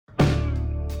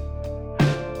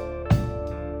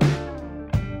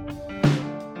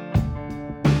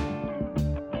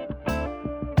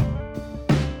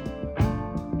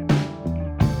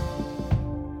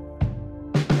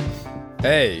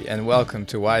Hey, and welcome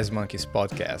to Wise Monkeys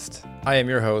podcast. I am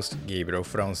your host, Gabriel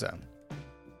Fronza.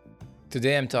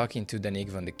 Today I'm talking to Danique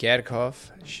van de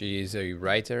Kerkhoff. She is a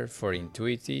writer for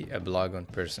Intuity, a blog on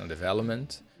personal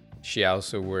development. She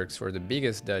also works for the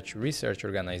biggest Dutch research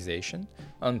organization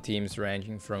on themes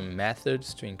ranging from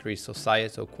methods to increase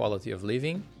societal quality of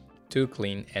living to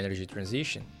clean energy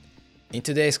transition. In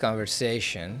today's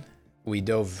conversation, we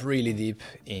dove really deep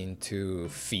into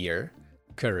fear,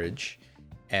 courage,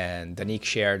 and Danique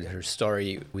shared her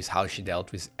story with how she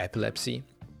dealt with epilepsy.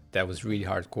 That was really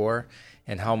hardcore,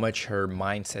 and how much her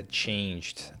mindset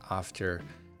changed after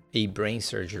a brain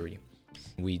surgery.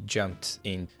 We jumped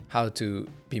in how to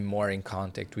be more in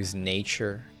contact with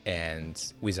nature and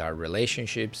with our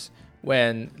relationships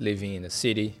when living in a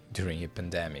city during a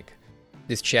pandemic.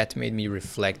 This chat made me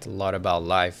reflect a lot about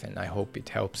life, and I hope it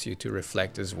helps you to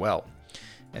reflect as well.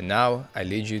 And now I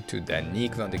lead you to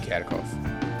Danique van de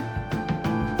Kerkhoff.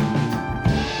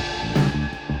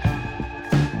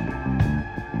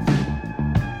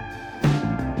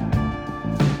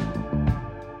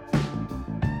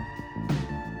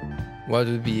 What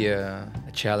would be a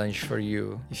challenge for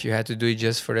you if you had to do it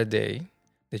just for a day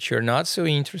that you're not so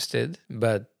interested,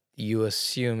 but you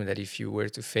assume that if you were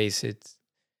to face it,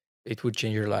 it would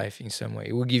change your life in some way?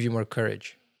 It would give you more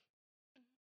courage.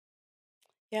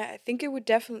 Yeah, I think it would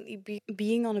definitely be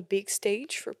being on a big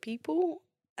stage for people.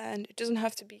 And it doesn't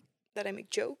have to be that I make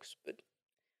jokes, but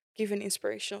give an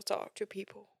inspirational talk to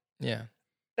people. Yeah.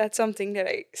 That's something that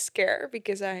I scare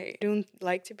because I don't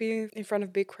like to be in front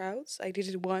of big crowds. I did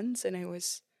it once and I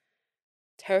was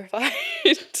terrified,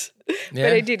 but Yeah.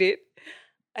 I did it.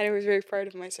 And I was very proud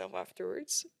of myself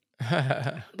afterwards.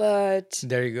 But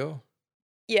There you go.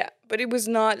 yeah, but it was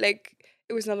not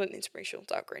an inspirational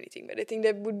talk or anything. But I think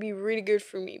that would be really good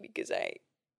for me because I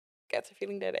get the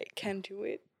feeling that I can do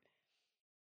it.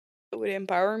 It would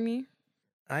empower me.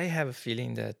 I have a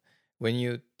feeling that when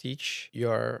you teach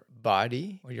your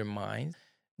body or your mind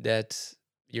that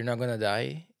you're not going to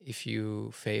die if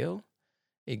you fail,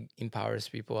 it empowers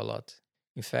people a lot.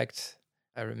 In fact,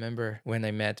 I remember when I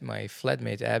met my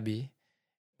flatmate, Abby,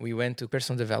 we went to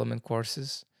personal development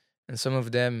courses, and some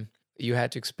of them you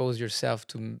had to expose yourself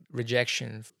to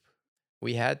rejection.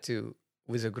 We had to,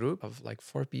 with a group of like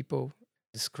 4 people,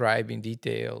 describe in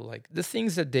detail like the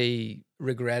things that they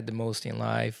regret the most in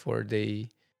life, or they,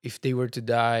 if they were to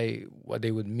die, what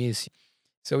they would miss.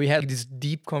 So we had this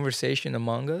deep conversation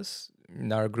among us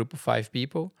in our group of 5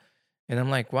 people. And I'm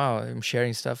like, wow, I'm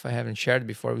sharing stuff I haven't shared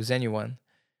before with anyone.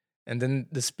 And then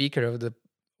the speaker of the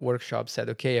workshop said,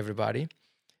 okay, everybody,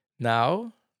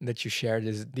 now that you share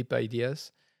these deep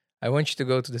ideas, I want you to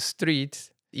go to the street.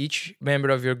 Each member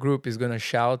of your group is going to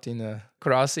shout in a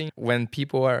crossing when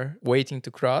people are waiting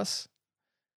to cross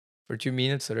for 2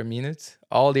 minutes or a minute,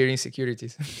 all their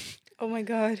insecurities. Oh my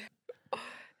god.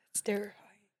 It's terrifying.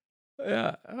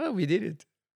 Yeah, well, we did it.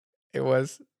 It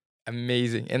was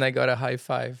amazing. And I got a high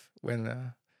five when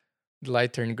the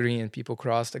light turned green and people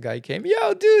crossed. The guy came,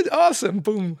 yo, dude, awesome.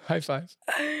 Boom, high five.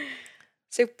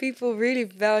 So people really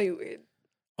value it.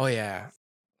 Oh, yeah.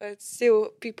 But still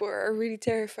people are really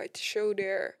terrified to show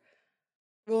their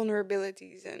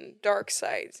vulnerabilities and dark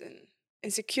sides and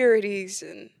insecurities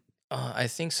and I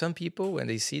think some people, when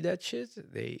they see that shit,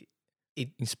 it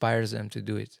inspires them to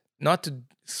do it. Not to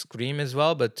scream as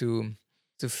well, but to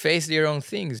face their own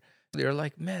things. They're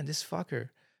like, man, this fucker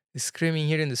is screaming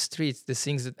here in the streets the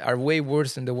things that are way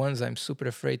worse than the ones I'm super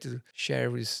afraid to share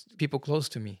with people close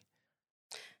to me.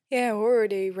 yeah, or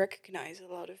they recognize a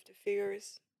lot of the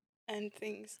fears and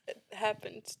things that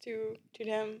happened to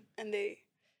them and they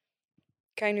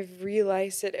kind of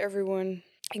realize that everyone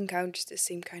encounters the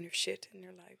same kind of shit in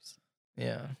their lives.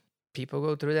 Yeah. People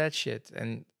go through that shit.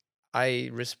 And I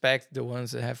respect the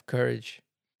ones that have courage.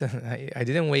 I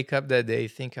didn't wake up that day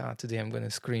thinking, oh, today I'm going to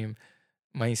scream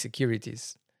my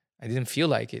insecurities. I didn't feel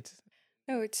like it.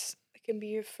 No, it can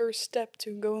be a first step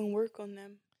to go and work on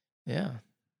them. Yeah.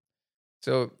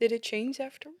 So, Did it change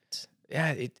afterwards?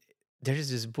 yeah, there is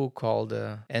this book called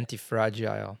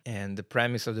Anti-Fragile. And the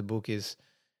premise of the book is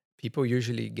people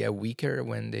usually get weaker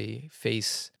when they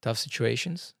face tough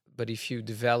situations. But if you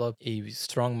develop a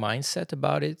strong mindset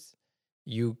about it,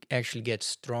 you actually get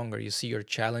stronger. You see your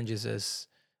challenges as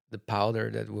the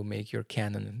powder that will make your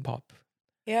cannon pop.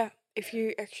 Yeah, if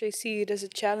you actually see it as a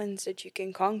challenge that you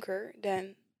can conquer,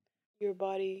 then your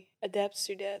body adapts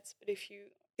to that. But if you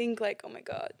think like, oh my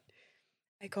god,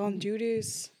 I can't do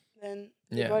this, then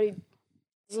your Yeah. body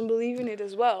doesn't believe in it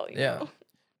as well, you Yeah. know?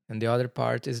 And the other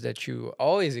part is that you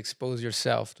always expose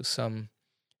yourself to some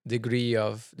degree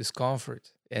of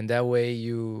discomfort. And that way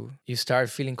you start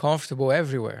feeling comfortable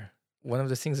everywhere. one of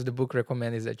the things that the book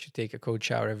recommends is that you take a cold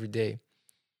shower every day.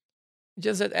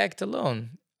 Just that act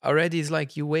alone already is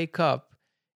like you wake up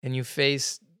and you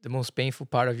face the most painful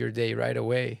part of your day right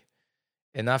away.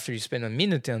 And after you spend a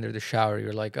minute under the shower,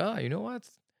 you're like, oh, you know what?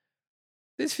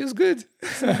 This feels good.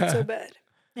 It's not so bad.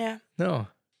 Yeah. No.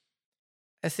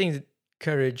 I think that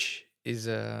courage is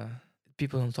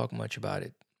people don't talk much about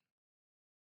it.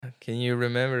 Can you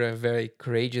remember a very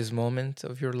courageous moment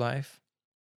of your life?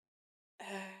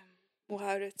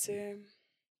 Wow, that's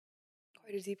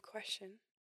quite a deep question.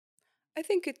 I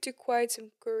think it took quite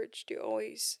some courage to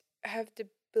always have the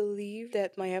belief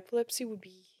that my epilepsy would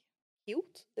be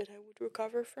healed, that I would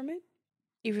recover from it,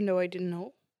 even though I didn't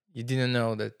know. You didn't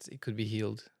know that it could be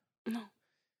healed. No.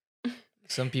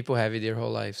 Some people have it their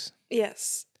whole lives.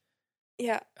 Yes.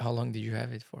 Yeah. How long did you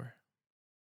have it for?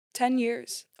 10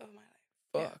 years of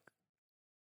my life. Fuck.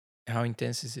 How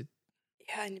intense is it?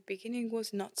 Yeah, in the beginning it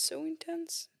was not so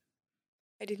intense.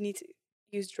 I did need to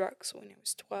use drugs when I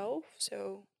was 12,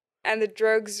 so... And the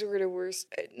drugs were the worst.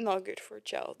 Not good for a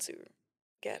child to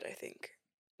get, I think.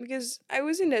 Because I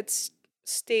was in that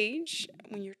stage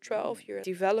when you're 12, you're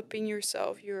developing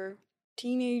yourself, you're a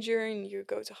teenager and you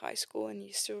go to high school and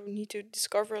you still need to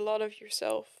discover a lot of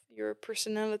yourself, your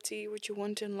personality, what you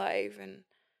want in life and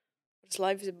what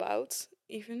life is about,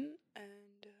 even.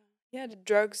 And yeah, the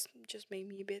drugs just made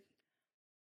me a bit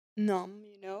numb,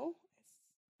 you know?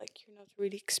 It's like you're not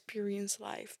really experience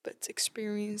life, but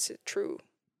experience it through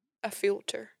a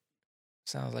filter.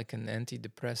 Sounds like an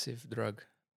antidepressive drug.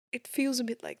 It feels a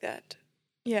bit like that.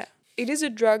 Yeah. It is a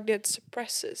drug that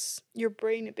suppresses your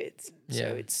brain a bit. Yeah.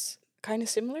 So it's kind of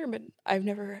similar, but I've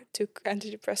never took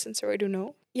antidepressants, so I don't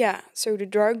know. Yeah, so the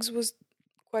drugs was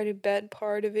quite a bad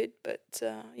part of it, but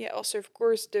yeah, also of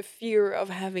course the fear of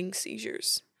having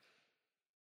seizures.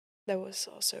 That was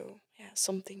also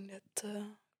something that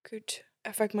could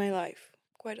affect my life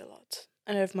quite a lot,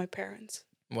 and of my parents.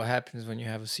 What happens when you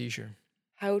have a seizure?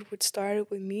 How it would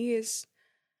start with me is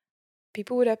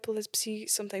people with epilepsy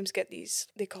sometimes get these,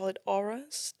 they call it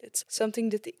auras. It's something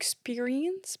that they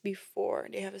experience before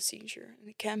they have a seizure. And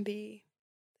it can be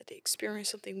that they experience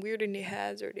something weird in their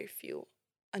heads or they feel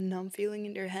a numb feeling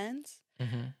in their hands.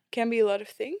 Mm-hmm. Can be a lot of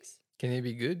things. Can it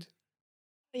be good?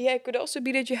 Yeah, it could also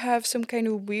be that you have some kind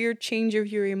of weird change of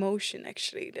your emotion,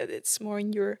 actually, that it's more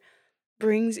in your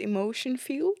brain's emotion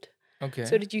field. Okay.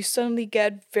 So that you suddenly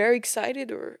get very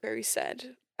excited or very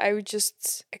sad. I would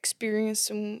just experience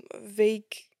some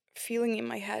vague feeling in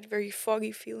my head, very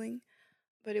foggy feeling,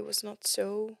 but it was not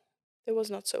so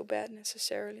bad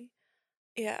necessarily.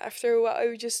 Yeah, after a while I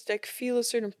would just like feel a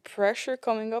certain pressure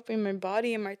coming up in my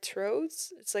body and my throat.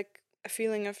 It's like a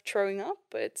feeling of throwing up,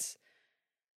 but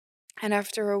and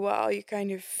after a while you kind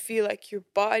of feel like your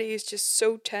body is just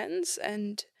so tense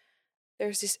and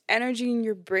there's this energy in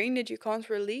your brain that you can't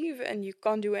relieve and you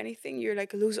can't do anything. You're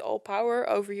like lose all power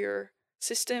over your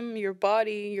system, your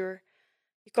body, you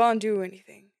can't do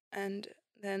anything. And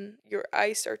then your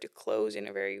eyes start to close in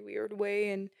a very weird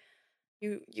way and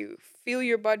you feel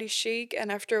your body shake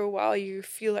and after a while you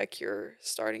feel like you're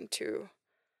starting to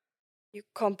you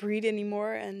can't breathe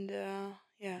anymore and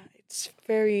yeah, it's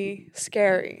very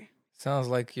scary. Sounds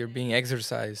like you're being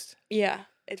exercised. Yeah,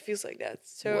 it feels like that.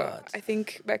 So What? I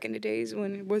think back in the days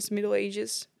when it was Middle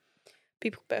Ages,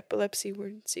 people with epilepsy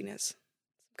were seen as some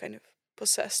kind of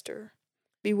possessed or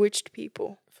bewitched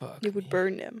people. Fuck They would me.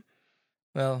 burn them.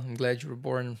 Well, I'm glad you were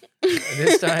born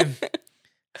this time.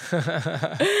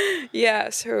 Yeah,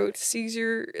 so the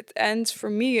seizure, it ends for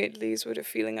me at least with a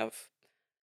feeling of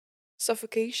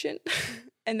suffocation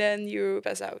and then you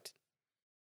pass out.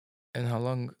 And how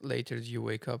long later do you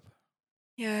wake up?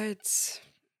 Yeah,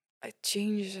 it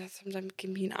changes. Sometimes it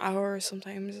can be an hour,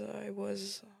 sometimes it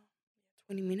was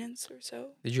 20 minutes or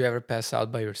so. Did you ever pass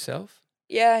out by yourself?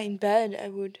 Yeah, in bed I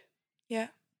would. Yeah.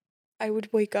 I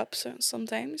would wake up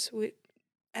sometimes with,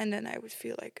 and then I would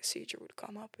feel like a seizure would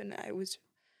come up, and it would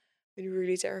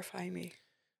really terrify me.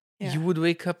 Yeah. You would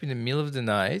wake up in the middle of the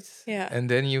night, Yeah. and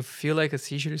then you feel like a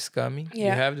seizure is coming. You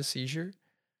Yeah. have the seizure,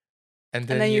 and And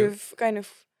then then you've kind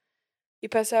of you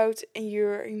pass out and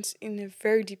you're in a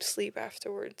very deep sleep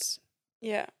afterwards.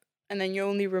 Yeah. And then you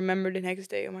only remember the next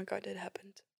day, oh my god, that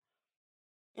happened.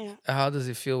 Yeah. How does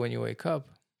it feel when you wake up?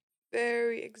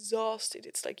 Very exhausted.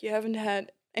 It's like you haven't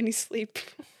had any sleep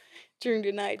during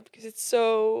the night because it's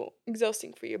so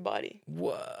exhausting for your body.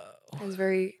 Whoa. It's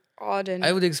very odd and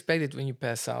I would expect it when you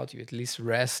pass out, you at least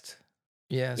rest.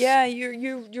 Yes. yeah,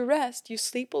 you rest, you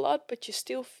sleep a lot, but you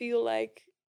still feel like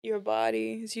your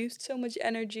body has used so much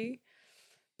energy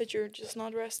that you're just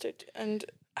not rested. And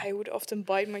I would often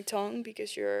bite my tongue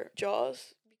because your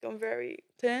jaws become very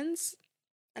tense.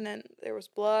 and then there was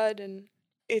blood, and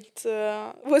it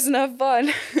was not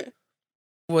fun.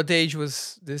 What age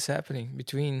was this happening?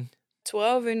 Between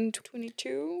 12 and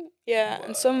 22. Yeah,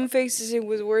 and some phases it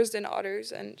was worse than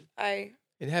others, and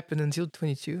it happened until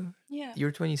 22. yeah,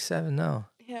 You're 27 now.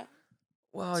 yeah.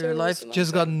 Wow, So your it was life a long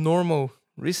just got time. normal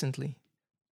recently.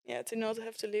 Yeah, to not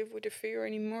have to live with the fear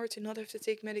anymore, to not have to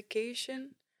take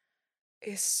medication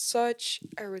is such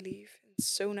a relief and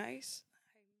so nice.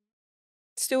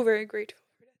 Still very grateful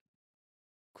for that.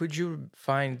 Could you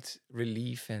find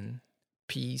relief and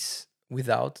peace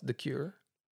without the cure?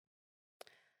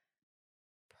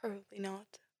 Probably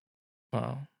not.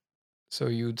 Wow. So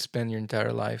you'd spend your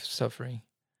entire life suffering.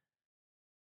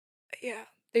 Yeah,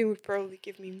 they would probably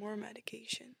give me more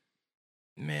medication.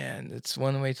 Man, that's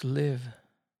one way to live.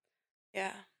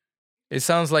 Yeah. It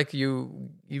sounds like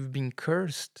you've been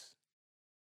cursed.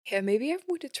 Yeah, maybe I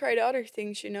would have tried other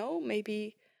things,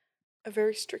 maybe a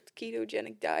very strict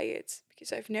ketogenic diet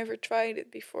because I've never tried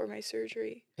it before my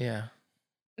surgery. Yeah.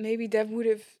 Maybe that would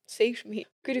have saved me.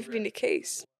 Could have been the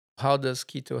case. How does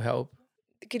keto help?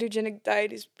 The ketogenic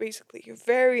diet is basically a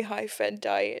very high fat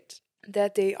diet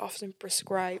that they often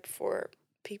prescribe for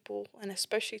people and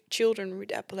especially children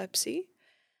with epilepsy.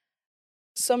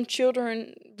 Some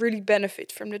children really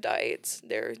benefit from the diet.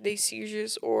 They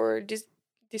seizures or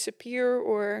disappear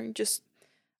or just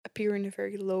appear in a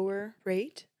very lower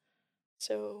rate.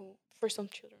 So for some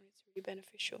children, it's really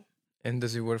beneficial. And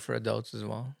does it work for adults as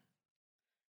well?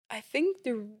 I think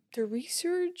the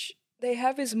research they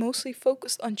have is mostly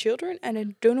focused on children, and I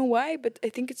don't know why, but I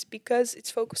think it's because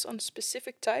it's focused on a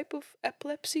specific type of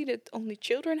epilepsy that only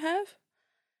children have.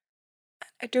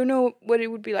 I don't know what it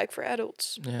would be like for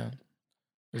adults. Yeah.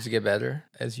 Does it get better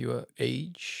as you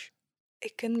age?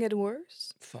 It can get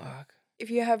worse. Fuck. If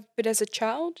you have it as a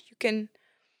child, you can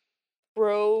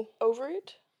grow over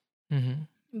it. Mm-hmm.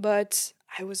 But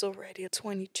I was already at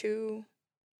 22,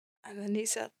 and then they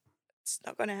said it's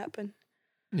not gonna happen.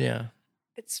 Yeah.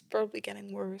 It's probably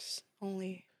getting worse.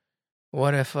 Only.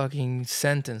 What a fucking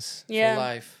sentence Yeah. for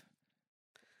life.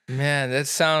 Man, that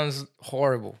sounds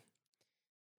horrible.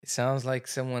 It sounds like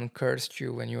someone cursed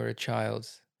you when you were a child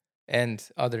and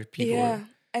other people. Yeah,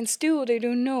 and still they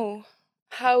don't know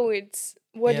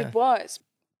what Yeah. it was.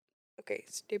 Okay,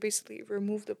 so they basically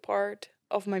removed a part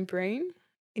of my brain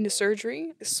in the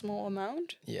surgery, a small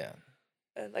amount, Yeah.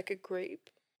 like a grape.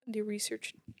 They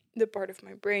researched the part of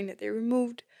my brain that they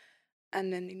removed,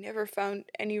 and then they never found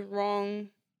any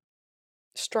wrong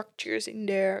structures in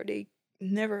there. They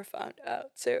never found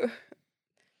out. So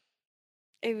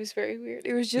it was very weird.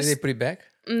 It was Did they just put it back?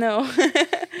 no.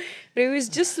 But it was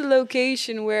just a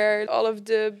location where all of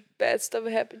the bad stuff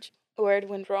happened, where it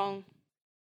went wrong.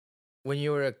 When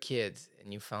you were a kid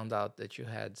and you found out that you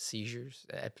had seizures,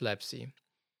 epilepsy,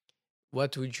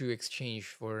 what would you exchange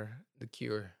for the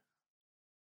cure?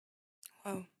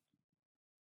 Wow.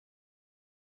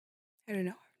 I don't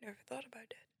know. I've never thought about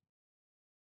that.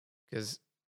 Because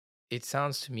it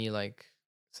sounds to me like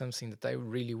something that I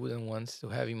really wouldn't want to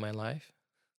have in my life.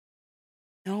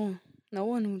 No, no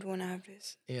one would want to have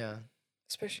this, Yeah.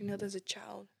 especially not as a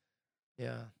child.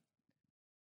 Yeah.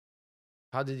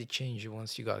 How did it change you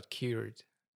once you got cured?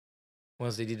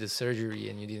 Once they did the surgery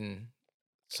and you didn't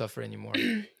suffer anymore?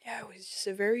 Yeah, it was just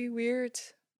a very weird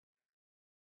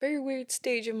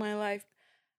stage in my life.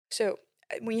 So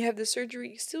when you have the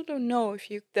surgery, you still don't know if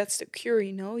that's the cure.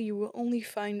 You will only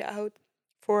find out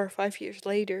 4 or 5 years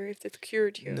later if it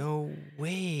cured you. No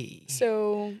way.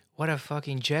 So What a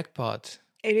fucking jackpot.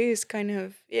 it is kind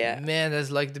of Man, that's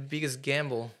like the biggest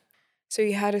gamble. So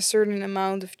you had a certain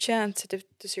amount of chance that if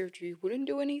the surgery wouldn't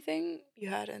do anything, you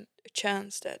had a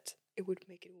chance that it would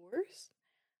make it worse,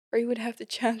 or you would have the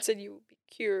chance that you would be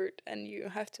cured, and you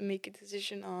have to make a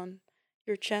decision on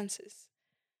your chances.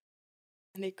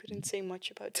 And they couldn't say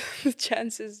much about the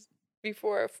chances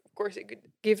before. Of course, they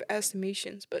could give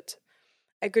estimations, but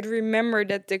I could remember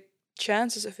that the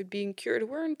chances of it being cured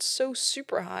weren't so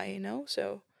super high.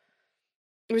 So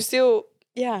it was still,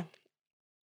 yeah,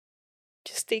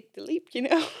 just take the leap.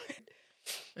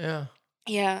 Yeah.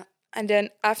 Yeah. And then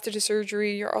after the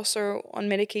surgery, you're also on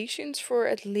medications for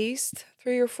at least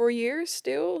 3 or 4 years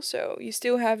still. So you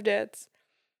still have that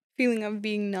feeling of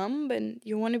being numb and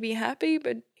you want to be happy,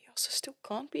 but you also still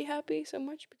can't be happy so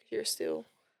much because you're still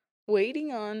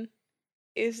waiting on,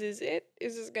 is this it?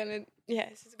 Is this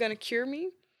gonna cure me?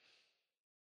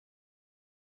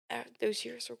 Those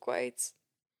years were quite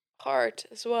hard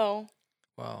as well.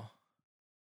 Wow.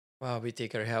 Wow, we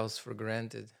take our health for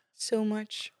granted. So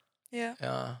much.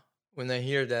 Yeah. When I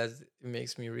hear that, it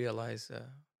makes me realize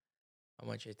how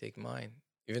much I take mine.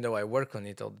 Even though I work on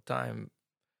it all the time,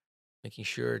 making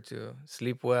sure to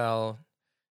sleep well,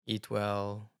 eat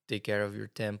well, take care of your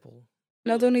temple.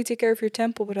 Not only take care of your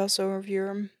temple, but also of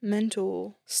your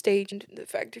mental state and the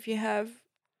fact if you have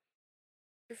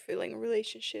fulfilling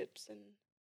relationships and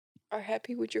are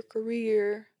happy with your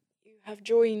career, you have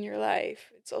joy in your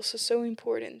life. It's also so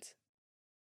important.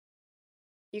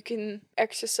 You can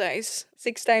exercise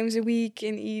 6 times a week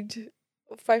and eat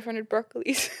 500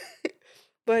 broccolis.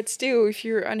 But still, if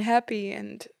you're unhappy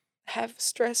and have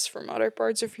stress from other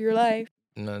parts of your life,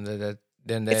 No,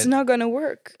 then it's that not gonna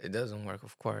work. it doesn't work,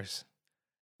 of course.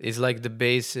 It's like the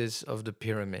basis of the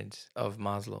pyramid of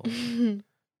Maslow.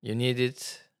 You need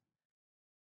it,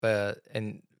 but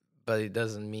it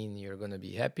doesn't mean you're gonna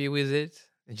be happy with it.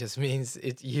 It just means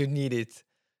you need it,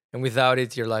 and without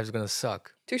it, your life's gonna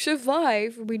suck. To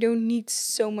survive, we don't need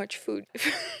so much food.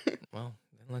 Well,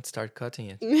 then let's start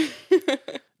cutting it.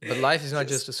 But life is not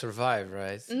just to survive,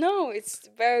 right? No, it's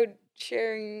about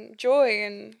sharing joy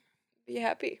and be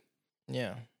happy.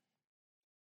 Yeah.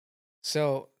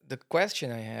 So the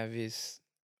question I have is,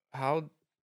 how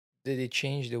did it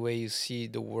change the way you see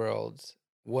the world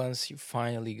once you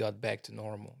finally got back to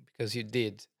normal? Because you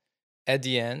did. At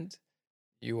the end,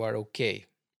 you are okay.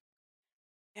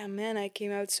 Yeah, man, I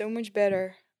came out so much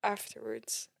better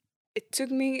afterwards. It took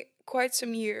me quite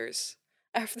some years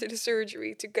after the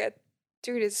surgery to get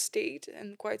to this state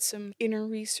and quite some inner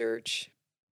research.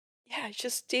 Yeah,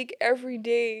 just take every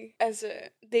day as a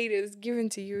day that is given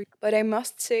to you. But I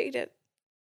must say that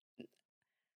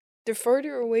the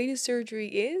further away the surgery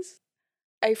is,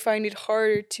 I find it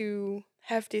harder to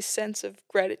have this sense of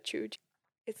gratitude.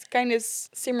 It's kind of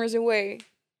simmers away.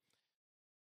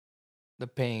 The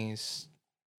pain is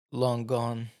long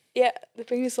gone. Yeah, the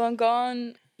pain is long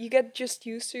gone. You get just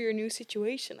used to your new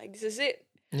situation. Like, this is it.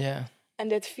 Yeah.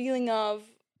 And that feeling of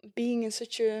being in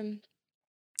such a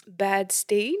bad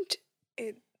state,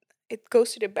 it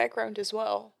goes to the background as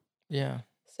well. Yeah.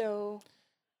 So,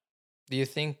 Do you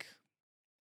think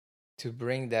to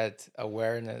bring that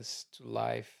awareness to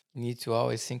life, you need to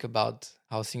always think about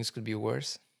how things could be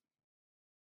worse?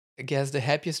 I guess the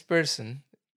happiest person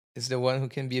is the one who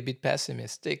can be a bit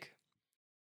pessimistic.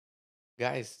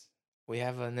 Guys, we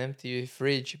have an empty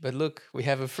fridge, but look, we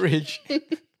have a fridge.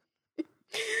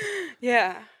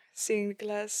 yeah, seeing the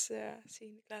glass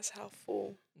half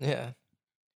full. Yeah.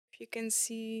 If you can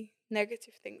see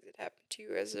negative things that happen to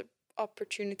you as an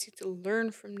opportunity to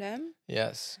learn from them,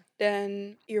 Yes.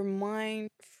 then your mind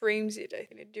frames it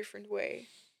in a different way.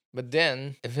 But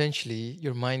then eventually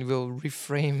your mind will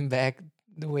reframe back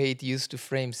the way it used to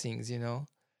frame things, you know?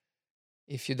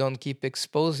 If you don't keep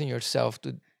exposing yourself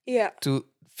Yeah, to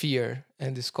fear and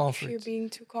if you're discomfort. being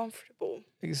too comfortable.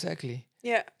 Exactly.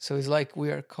 Yeah, So it's like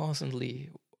we are constantly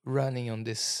running on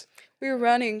this. we're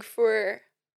running for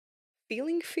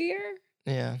feeling fear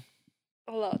Yeah.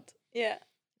 a lot. Yeah,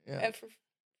 Yeah. and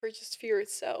for just fear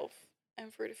itself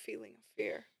and for the feeling of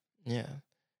fear. Yeah.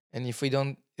 And if we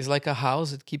don't, it's like a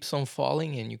house that keeps on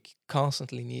falling and you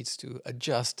constantly needs to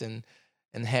adjust and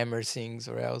hammer things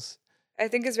or else. I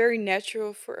think it's very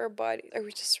natural for our body. I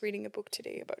was just reading a book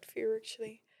today about fear,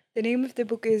 actually. The name of the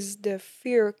book is The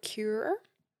Fear Cure: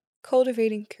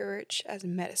 Cultivating Courage as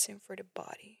Medicine for the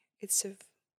Body. It's a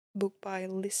book by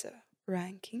Lisa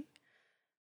Rankin.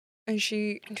 And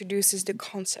she introduces the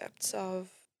concepts of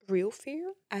real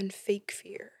fear and fake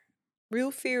fear.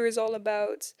 Real fear is all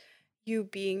about you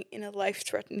being in a life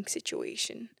threatening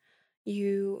situation.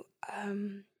 You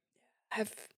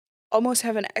have almost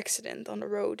have an accident on the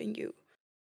road, and you,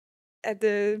 at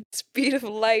the speed of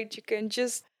light, you can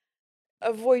just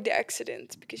avoid the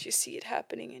accident because you see it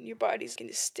happening and your body's in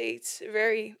this state, a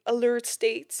very alert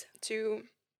state to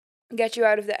get you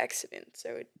out of the accident.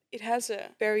 So it has a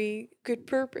very good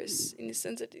purpose in the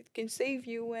sense that it can save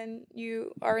you when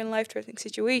you are in life threatening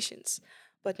situations.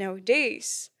 But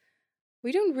nowadays,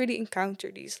 we don't really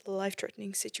encounter these life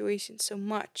threatening situations so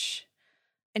much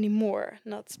anymore.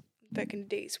 Not back in the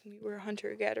days when we were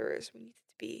hunter gatherers. We needed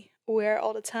to be aware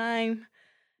all the time,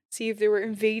 see if there were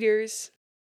invaders.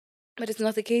 But it's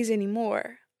not the case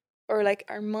anymore. Or like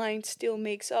our mind still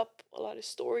makes up a lot of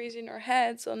stories in our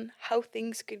heads on how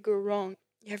things could go wrong.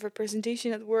 You have a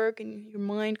presentation at work and your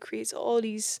mind creates all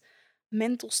these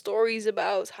mental stories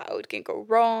about how it can go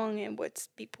wrong and what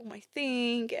people might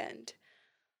think and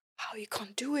how you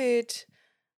can't do it.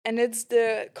 And it's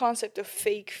the concept of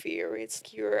fake fear. It's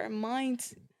your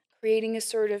mind creating a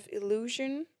sort of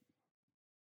illusion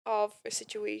of a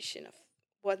situation of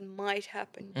what might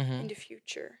happen in the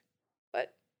future.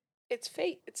 But it's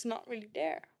fake. It's not really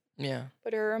there. Yeah.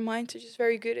 But our minds are just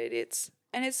very good at it.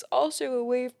 And it's also a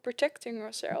way of protecting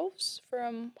ourselves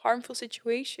from harmful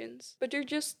situations. But they're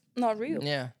just not real.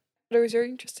 Yeah. That was very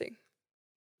interesting.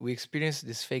 We experience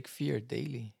this fake fear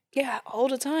daily. Yeah, all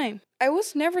the time. I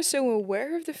was never so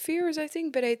aware of the fears, I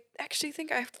think, but I actually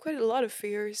think I have quite a lot of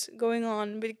fears going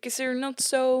on because they're not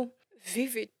so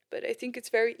vivid, but I think it's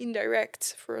very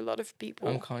indirect for a lot of people.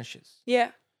 Unconscious.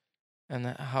 Yeah. And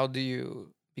how do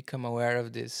you become aware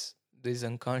of these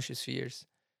unconscious fears?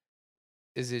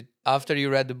 Is it after you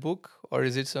read the book, or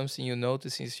is it something you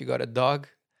notice since you got a dog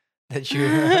that you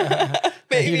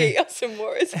Maybe some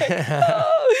more. It's like,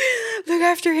 oh, look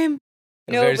after him.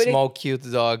 a very small, cute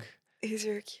dog, He's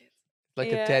very cute.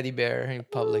 like a teddy bear in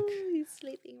public. Oh, he's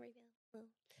sleeping right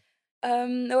now.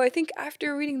 No, I think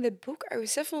after reading that book, I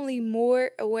was definitely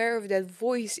more aware of that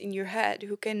voice in your head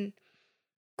who can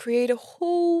create a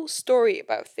whole story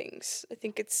about things. I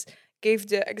think it's gave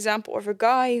the example of a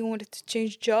guy who wanted to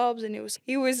change jobs, and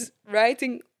he was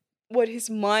writing what his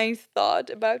mind thought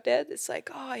about that. It's like,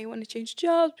 oh, I want to change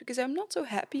jobs because I'm not so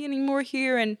happy anymore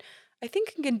here, and I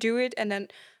think I can do it. And then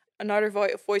another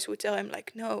voice would tell him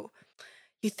like, no,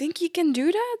 you think you can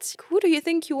do that? Who do you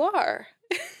think you are?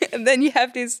 And then you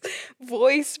have this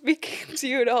voice speaking to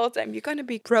you the whole time. You're gonna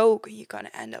be broke and you're gonna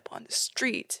end up on the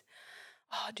street.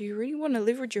 Oh, do you really want to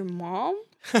live with your mom?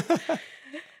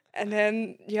 And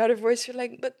then the other voice, you're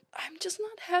like, but I'm just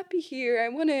not happy here. I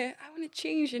wanna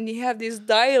change. And you have this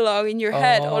dialogue in your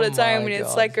head all the time, and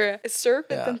it's like a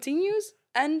circle that continues.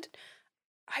 And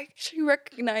I actually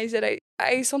recognize that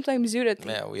I sometimes do that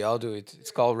thing. Yeah, we all do it.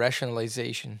 It's called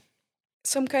rationalization.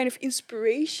 Some kind of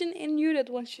inspiration in you that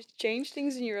wants you to change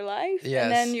things in your life. Yes.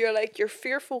 And then you're like, your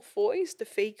fearful voice, the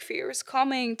fake fear is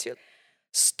coming to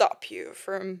stop you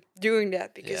from doing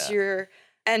that because you're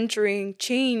entering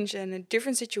change and a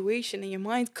different situation and your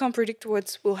mind can't predict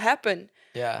what will happen.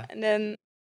 Yeah. And then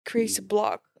creates a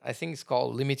block. I think it's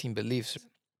called limiting beliefs.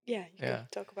 Yeah, you can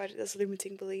talk about it as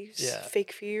limiting beliefs, Yeah.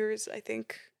 fake fears, I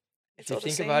think. If you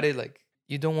think about it, like,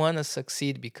 you don't want to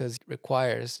succeed because it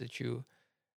requires that you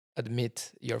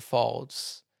admit your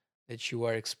faults, that you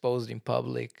are exposed in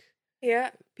public.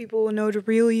 Yeah, people will know the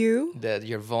real you. That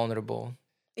you're vulnerable.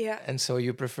 Yeah. And so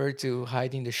you prefer to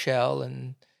hide in the shell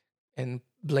and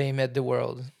blame at the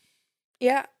world.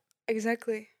 Yeah,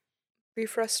 exactly. Be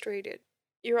frustrated.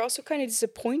 You're also kind of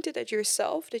disappointed at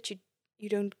yourself that you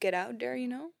don't get out there, you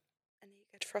know? And you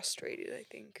get frustrated, I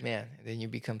think. Man, then you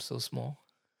become so small.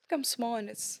 Become small, and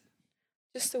it's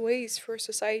just a waste for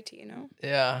society, you know?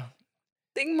 Yeah.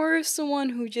 Think more of someone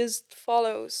who just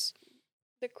follows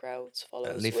the crowds,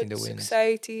 follows live what in the wind.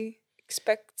 society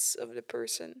expects of the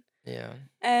person. Yeah.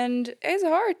 And it's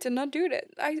hard to not do that.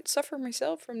 I suffer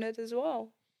myself from that as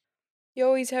well. You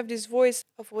always have this voice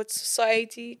of what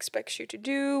society expects you to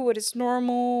do, what is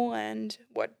normal, and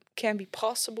what can be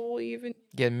possible even.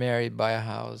 Get married, buy a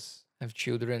house, have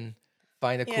children,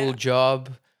 find a cool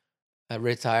job,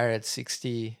 retire at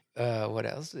 60. What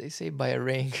else do they say? Buy a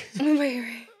ring.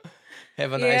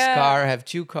 Have a nice car, have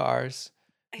 2 cars,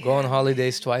 go on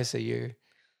holidays twice a year.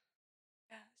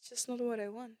 Yeah, it's just not what I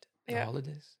want. The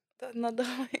holidays? Not the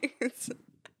holidays.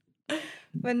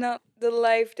 But not the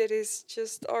life that is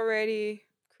just already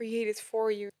created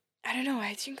for you. I don't know,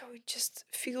 I think I would just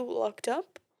feel locked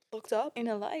up in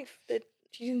a life that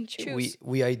you didn't choose.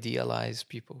 We idealize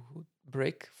people who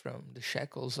break from the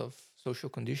shackles of social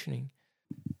conditioning.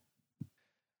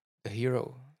 The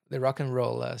hero, the rock and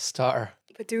roll star.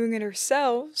 But doing it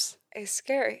ourselves is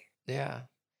scary. Yeah.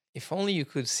 If only you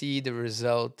could see the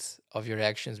result of your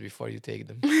actions before you take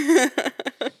them.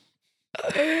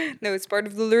 No, it's part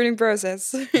of the learning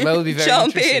process. Well, it would be very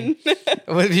Jump interesting. in. It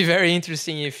would be very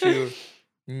interesting if you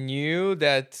knew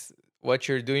that what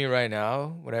you're doing right now,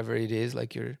 whatever it is,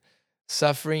 like you're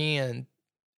suffering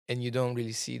and you don't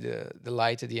really see the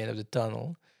light at the end of the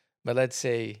tunnel. But let's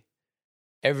say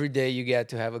every day you get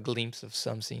to have a glimpse of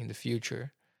something in the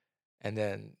future, and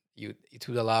then it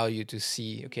would allow you to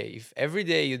see, okay, if every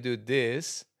day you do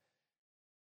this,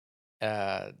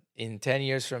 in 10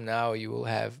 years from now you will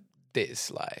have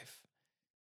this life.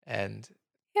 And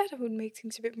yeah, that would make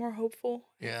things a bit more hopeful,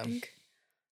 I think.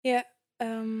 Yeah.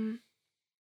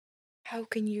 How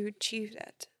can you achieve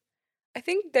that? I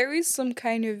think there is some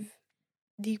kind of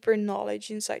deeper knowledge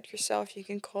inside yourself. You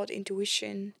can call it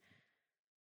intuition.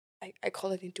 I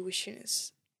call it intuition,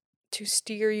 is to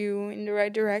steer you in the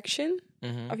right direction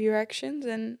of your actions.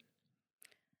 And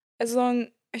as long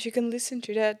as you can listen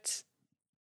to that,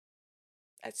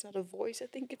 that's not a voice. I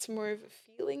think it's more of a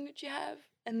feeling that you have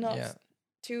and not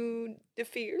to the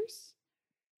fears.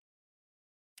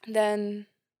 Then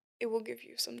it will give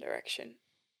you some direction.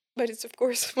 But it's of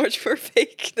course much more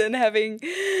fake than having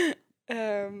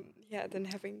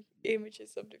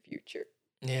images of the future.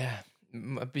 Yeah,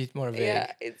 A bit more Yeah,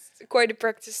 vague. it's quite a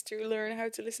practice to learn how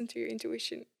to listen to your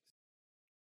intuition.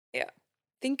 Yeah.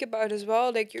 Think about as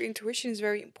well, like your intuition is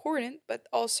very important, but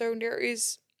also there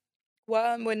is,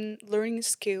 well, when learning a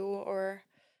skill or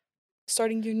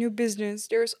starting your new business,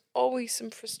 there's always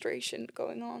some frustration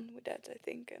going on with that, I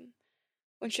think. And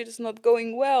when shit is not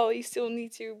going well, you still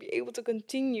need to be able to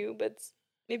continue, but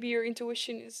maybe your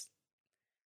intuition is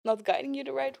not guiding you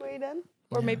the right way then,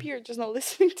 or Yeah. maybe you're just not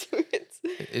listening to it.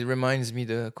 It reminds me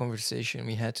the conversation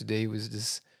we had today with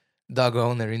this dog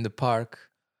owner in the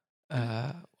park.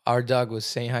 Uh, our dog was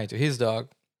saying hi to his dog,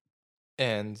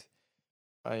 and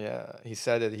he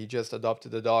said that he just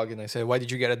adopted a dog, and I said, "Why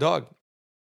did you get a dog?"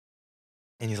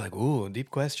 And he's like, "Ooh, deep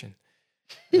question.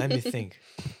 Let me think."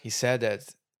 He said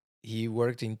that he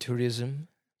worked in tourism,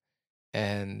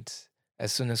 and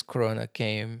as soon as Corona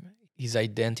came, his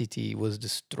identity was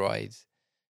destroyed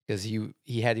because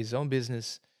he had his own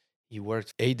business. He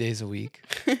worked 8 days a week,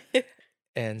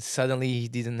 and suddenly he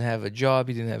didn't have a job.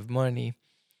 He didn't have money.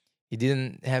 He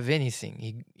didn't have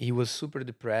anything. He was super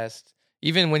depressed.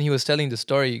 Even when he was telling the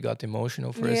story, he got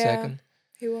emotional for a Yeah, second.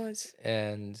 he was.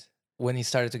 And when he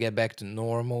started to get back to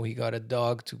normal, he got a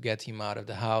dog to get him out of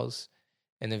the house,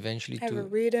 and eventually Have a to.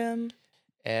 rhythm.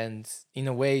 And in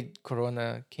a way,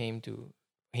 Corona came to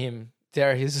him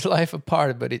tear his life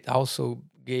apart, but it also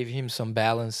gave him some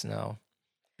balance now.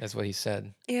 That's what he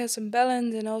said. Yeah, some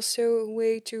balance and also a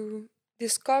way to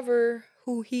discover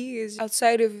who he is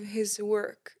outside of his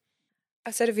work,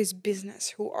 outside of his business.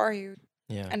 Who are you?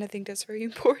 Yeah. And I think that's very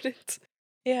important.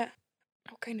 Yeah.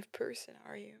 What kind of person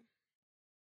are you?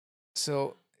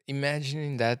 So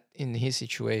imagining that in his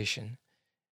situation,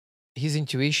 his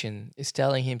intuition is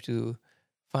telling him to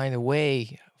find a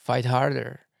way, fight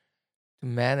harder, to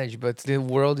manage, but the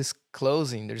world is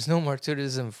closing. There's no more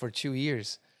tourism for 2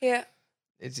 years. Yeah.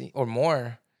 Or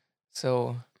more.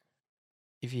 So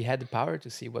if he had the power to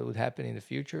see what would happen in the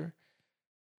future,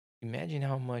 imagine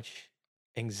how much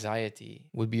anxiety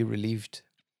would be relieved.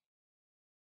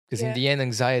 Because in Yeah. the end,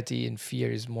 anxiety and fear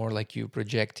is more like you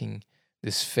projecting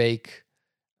this fake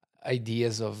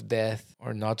ideas of death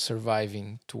or not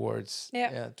surviving towards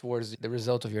Yeah. towards the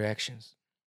result of your actions.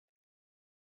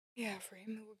 Yeah, for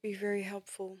him it would be very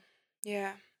helpful.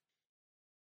 Yeah.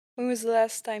 When was the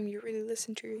last time you really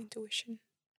listened to your intuition?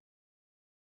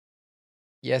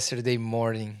 Yesterday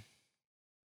morning,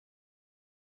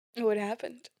 What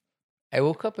happened? I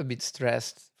woke up a bit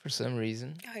stressed for some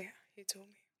reason. Oh yeah, you told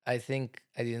me. I think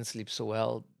I didn't sleep so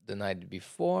well the night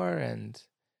before, and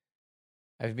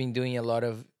I've been doing a lot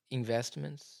of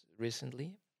investments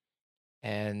recently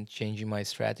and changing my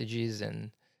strategies.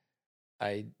 And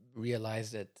I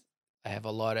realized that I have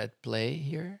a lot at play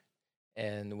here.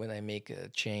 And when I make a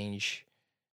change,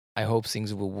 I hope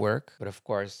things will work. But of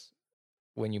course,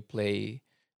 when you play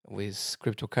with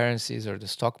cryptocurrencies or the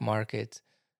stock market,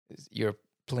 you're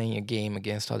playing a game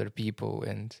against other people,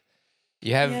 and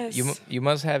Yes. you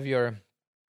must have your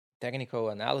technical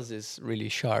analysis really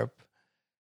sharp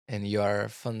and your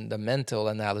fundamental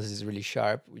analysis really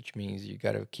sharp, which means you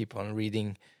got to keep on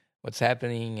reading what's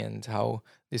happening and how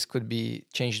this could be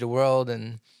change the world,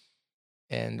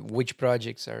 and which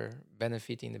projects are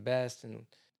benefiting the best, and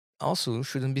also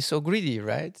shouldn't be so greedy,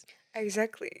 right?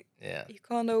 Exactly. Yeah. You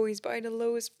can't always buy the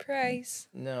lowest price.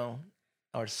 No,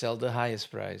 or sell the highest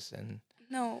price. And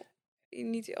No. You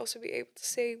need to also be able to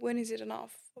say when is it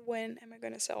enough? When am I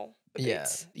gonna sell a yeah,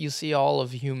 bit? you see all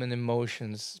of human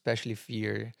emotions, especially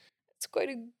fear. It's quite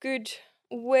a good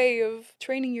way of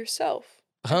training yourself,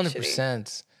 actually.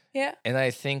 100%. Yeah. And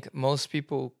I think most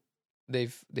people, they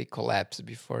collapse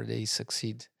before they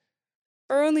succeed.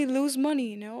 Or only lose money,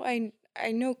 you know?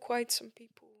 I know quite some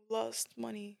people who lost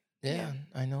money. Yeah. Yeah,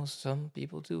 I know some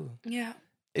people too. Yeah.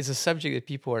 It's a subject that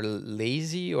people are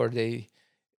lazy, or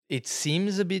it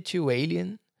seems a bit too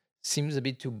alien, seems a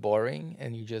bit too boring,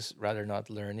 and you just rather not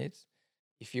learn it.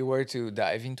 If you were to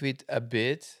dive into it a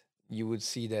bit, you would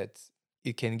see that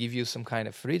it can give you some kind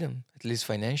of freedom, at least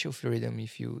financial freedom,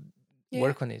 if you Yeah.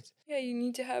 work on it. Yeah, you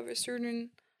need to have a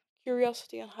certain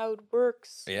curiosity on how it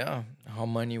works. Yeah, how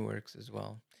money works as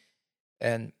well.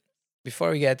 And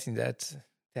before we get in that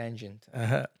tangent,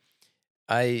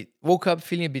 I woke up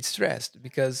feeling a bit stressed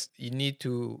because you need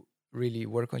to really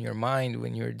work on your mind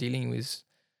when you're dealing with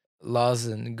loss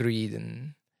and greed,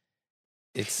 and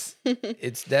it's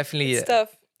it's definitely It's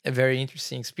tough. a very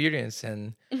interesting experience.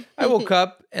 And I woke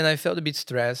up and I felt a bit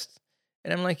stressed,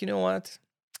 and I'm like, you know what?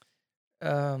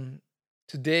 Um,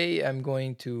 Today I'm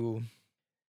going to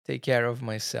take care of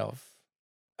myself.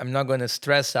 I'm not going to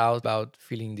stress out about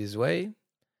feeling this way.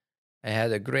 I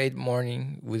had a great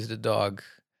morning with the dog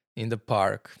in the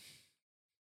park.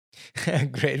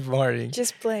 Great morning.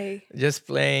 Just play. Just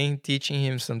playing, teaching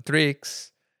him some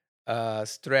tricks,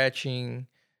 stretching.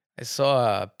 I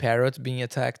saw a parrot being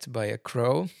attacked by a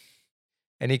crow,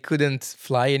 and he couldn't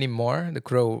fly anymore. The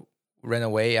crow ran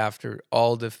away after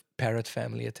all the parrot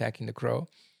family attacking the crow.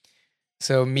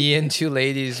 So me and two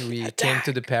ladies, we came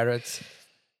to the parrots,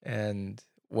 and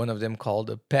one of them called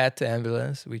a pet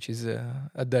ambulance, which is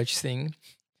a Dutch thing.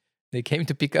 They came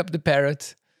to pick up the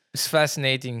parrot. It's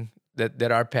fascinating that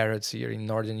there are parrots here in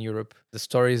Northern Europe. The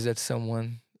story is that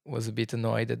someone was a bit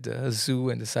annoyed at the zoo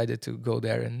and decided to go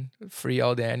there and free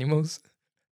all the animals.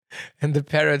 And the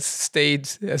parrots stayed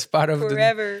as part of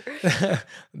Forever.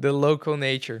 the local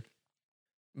nature.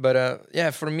 But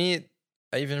yeah, for me,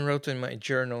 I even wrote in my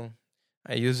journal.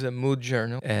 I use a mood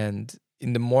journal, and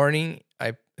in the morning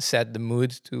I set the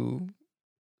mood to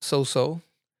so-so,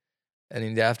 and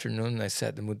in the afternoon I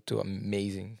set the mood to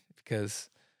amazing, because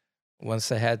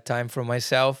once I had time for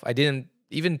myself, I didn't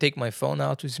even take my phone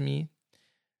out with me.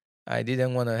 I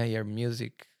didn't want to hear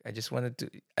music. I just wanted to.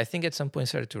 I think at some point it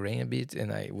started to rain a bit,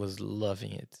 and I was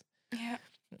loving it. Yeah.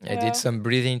 I did some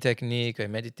breathing technique. I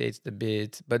meditated a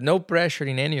bit, but no pressure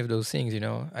in any of those things.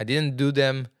 I didn't do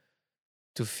them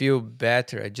to feel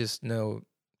better. I just know.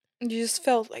 You just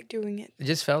felt like doing it. I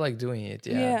just felt like doing it.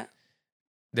 Yeah. Yeah.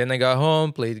 Then I got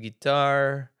home, played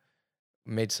guitar,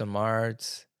 made some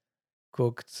art,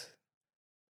 cooked.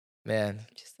 Man,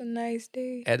 Just a nice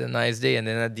day. had a nice day, and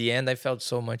then at the end, I felt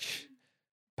so much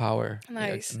power.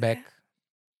 Nice. Back.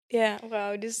 Yeah,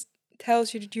 wow. This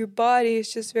tells you that your body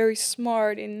is just very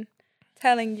smart in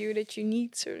telling you that you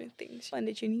need certain things and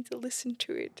that you need to listen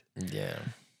to it. Yeah.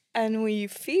 And when you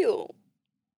feel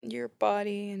your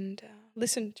body and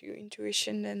listen to your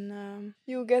intuition, then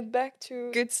you'll get back to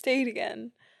a good state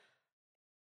again.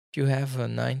 You have a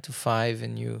 9 to 5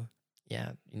 and you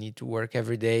need to work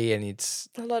every day, and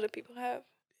A lot of people have.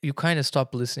 you kind of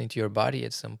stop listening to your body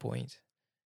at some point.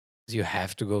 You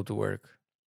have to go to work.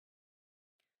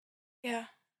 Yeah.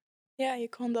 Yeah, you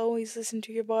can't always listen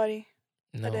to your body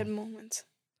No. at that moment.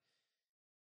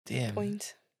 Damn.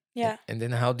 Point. Yeah. And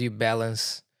then how do you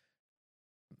balance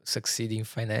succeeding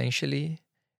financially,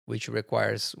 which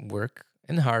requires work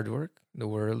and hard work? The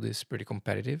world is pretty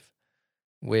competitive,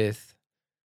 with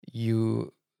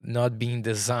you not being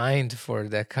designed for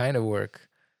that kind of work.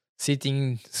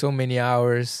 Sitting so many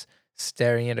hours,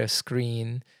 staring at a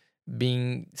screen,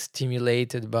 being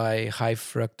stimulated by high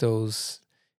fructose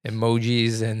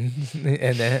emojis and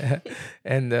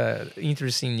and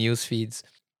interesting news feeds.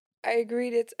 I agree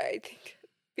that I think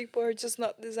people are just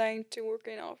not designed to work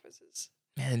in offices.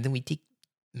 And then we take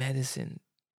medicine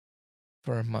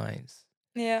for our minds.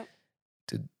 Yeah.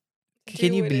 To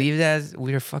Can Deal you with believe that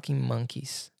we're fucking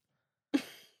monkeys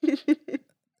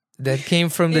that came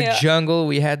from the Yeah. jungle?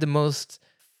 We had the most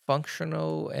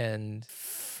functional and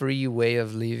free way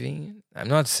of living. I'm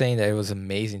not saying that it was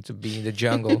amazing to be in the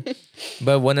jungle,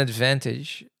 but one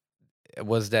advantage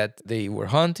was that they were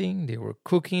hunting, they were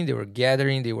cooking, they were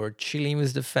gathering, they were chilling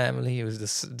with the family, it was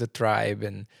the tribe,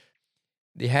 and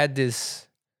they had this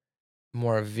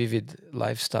more vivid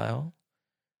lifestyle,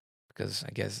 because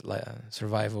I guess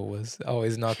survival was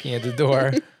always knocking at the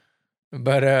door.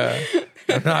 But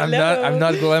I'm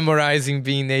not glamorizing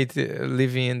being native,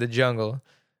 living in the jungle,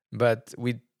 but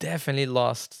we definitely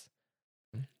lost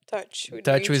touch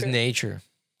with nature.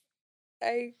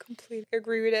 I completely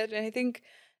agree with that, and I think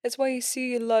that's why you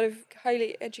see a lot of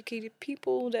highly educated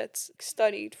people that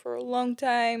studied for a long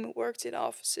time, worked in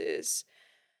offices.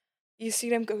 You see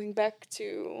them going back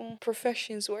to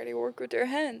professions where they work with their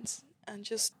hands and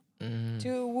just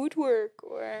do woodwork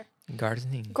or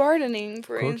gardening,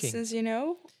 for Cooking. instance,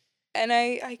 and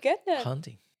I get that.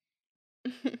 Hunting.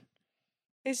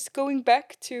 It's going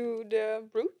back to the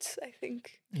roots, I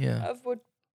think, Yeah. of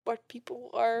what people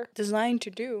are designed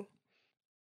to do.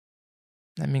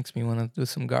 That makes me want to do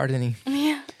some gardening.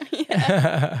 Yeah.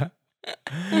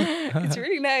 It's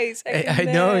really nice. I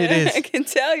know it is. I can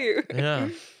tell you. Yeah.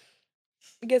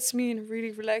 It gets me in a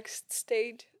really relaxed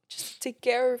state. Just to take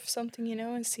care of something,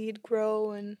 and see it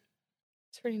grow, and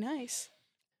it's really nice.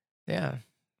 Yeah.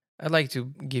 I'd like to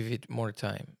give it more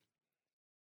time.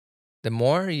 The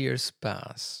more years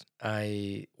pass,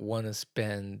 I want to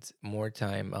spend more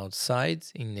time outside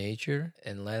in nature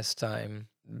and less time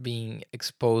being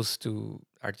exposed to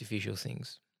artificial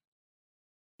things.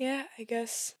 Yeah, I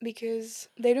guess because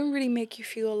they don't really make you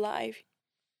feel alive.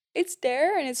 It's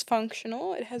there and it's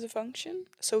functional. It has a function,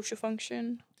 a social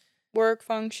function, work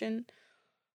function.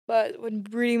 But what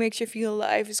really makes you feel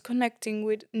alive is connecting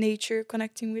with nature,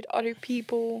 connecting with other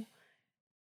people.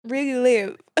 Really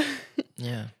live.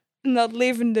 Yeah. Not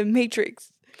live in the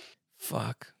matrix.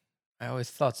 Fuck. I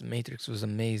always thought Matrix was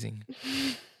amazing.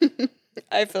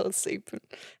 I fell asleep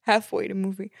halfway the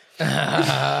movie.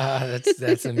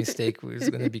 That's a mistake. It's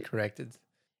gonna be corrected.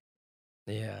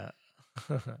 Yeah.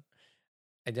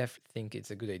 I definitely think it's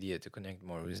a good idea to connect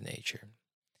more with nature.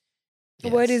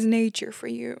 What is Yes. nature for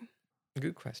you?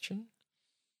 Good question.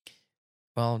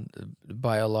 Well, the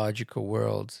biological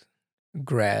world,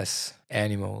 grass,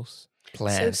 animals, So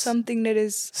plants, something that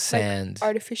is like sand.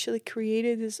 artificially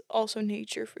created is also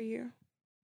nature for you.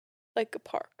 Like a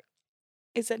park.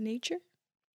 Is that nature?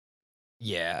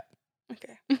 Yeah.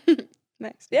 Okay.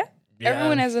 Nice. Yeah.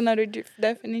 Everyone Yeah. has another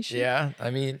definition. Yeah.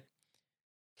 I mean,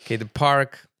 okay, the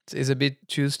park is a bit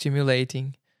too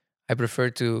stimulating. I prefer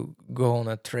to go on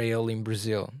a trail in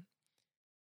Brazil.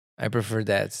 I prefer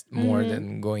that more Mhm.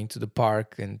 than going to the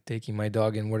park and taking my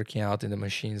dog and working out in the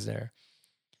machines there.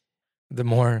 The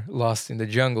more lost in the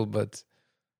jungle, but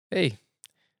hey,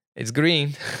 it's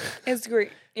green. It's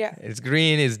great. Yeah. It's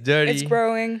green, it's dirty. It's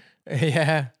growing.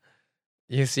 Yeah.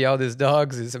 You see all these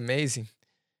dogs, it's amazing.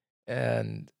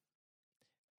 And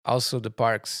also the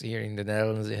parks here in the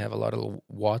Netherlands, they have a lot of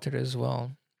water as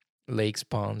well. Lakes,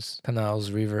 ponds,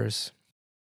 canals, rivers.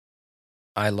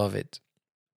 I love it.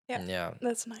 Yeah. Yeah.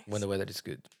 That's nice. When the weather is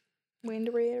good. When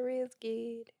the weather is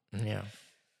good. Yeah.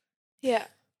 Yeah.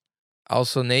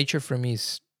 Also, nature for me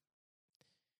is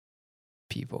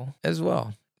people as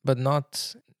well, but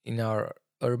not in our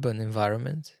urban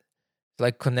environment.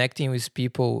 Like connecting with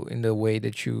people in the way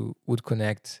that you would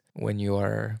connect when you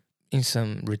are in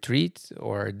some retreat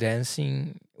or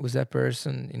dancing with that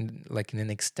person in like in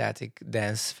an ecstatic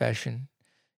dance fashion.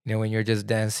 You know, when you're just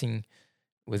dancing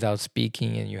without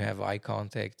speaking and you have eye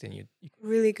contact and you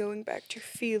Really going back to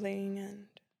feeling and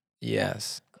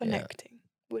yes, yeah, connecting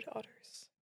with others.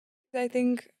 I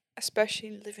think,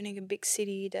 especially living in a big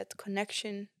city, that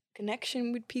connection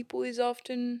with people is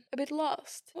often a bit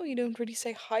lost. Well, you don't really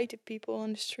say hi to people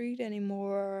on the street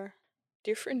anymore.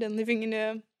 Different than living in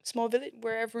a small village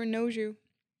where everyone knows you.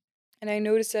 And I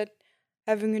noticed that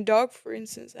having a dog, for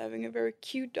instance, having a very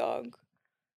cute dog,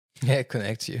 yeah, it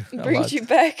connects you a brings lot. you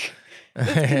back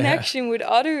that Yeah. connection with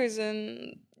others,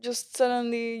 and just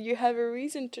suddenly you have a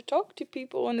reason to talk to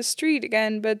people on the street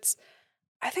again. But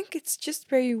I think it's just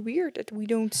very weird that we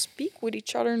don't speak with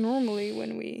each other normally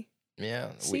when we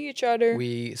Yeah, see each other.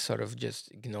 we sort of just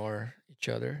ignore each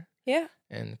other Yeah.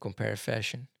 and compare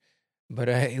fashion. But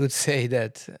I would say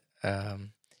that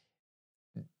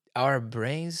our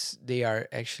brains, they are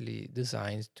actually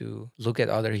designed to look at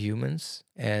other humans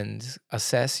and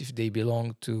assess if they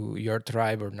belong to your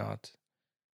tribe or not.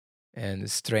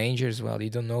 And strangers, well, you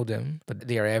don't know them, but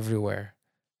they are everywhere.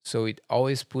 So it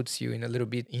always puts you in a little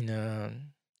bit in a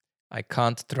I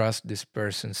can't trust this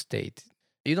person state.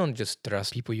 You don't just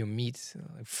trust people you meet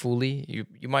fully.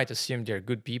 You might assume they're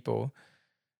good people,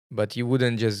 but you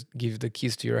wouldn't just give the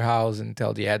keys to your house and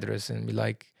tell the address and be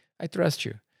like, I trust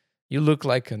you. You look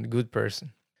like a good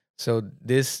person. So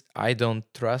this I don't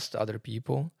trust other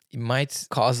people. It might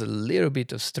cause a little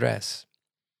bit of stress.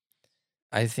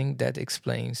 I think that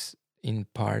explains in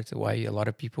part why a lot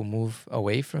of people move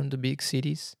away from the big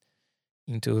cities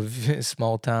into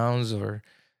small towns or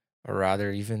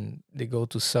rather even they go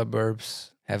to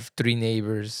suburbs, have three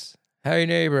neighbors. Hey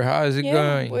neighbor, how's it Yeah,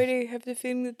 going? where they have the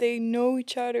feeling that they know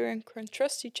each other and can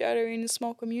trust each other in a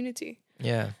small community.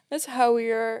 Yeah, That's how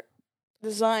we are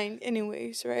designed,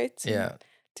 anyways, right? yeah,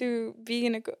 To be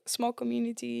in a small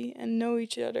community and know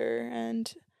each other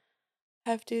and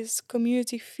have this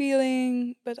community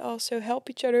feeling, but also help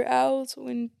each other out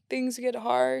when things get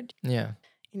hard. yeah.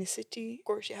 In a city, of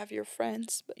course, you have your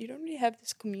friends, but you don't really have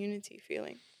this community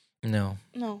feeling. No.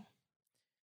 No,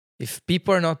 If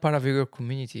people are not part of your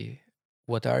community,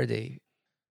 what are they?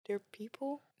 they're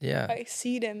people. Yeah. I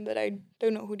see them, but I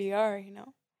don't know who they are,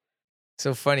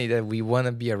 So funny that we want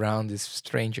to be around these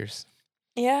strangers.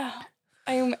 Yeah.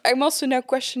 I'm also now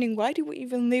questioning, why do we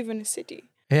even live in a city?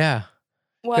 Yeah.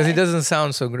 Why? Because it doesn't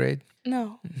sound so great.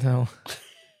 No. No.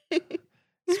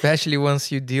 Especially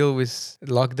once you deal with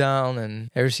lockdown and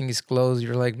everything is closed,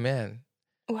 you're like, man,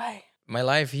 Why? my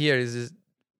life here is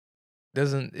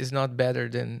not better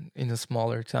than in a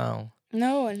smaller town.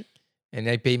 No one. And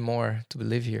I pay more to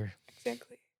live here.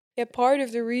 Exactly. Yeah, part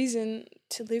of the reason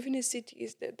to live in a city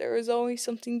is that there is always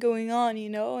something going on,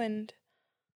 and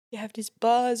you have this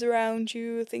buzz around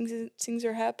you, things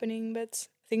are happening, but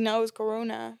I think now with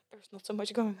Corona, there's not so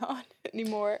much going on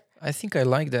anymore. I think I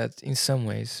like that in some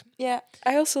ways. Yeah,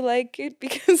 I also like it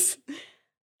because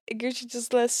it gives you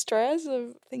just less stress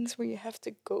of things where you have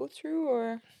to go through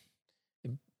or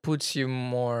It puts you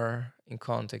more in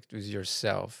contact with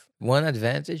yourself. One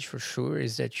advantage for sure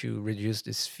is that you reduce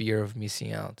this fear of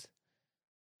missing out.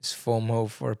 this FOMO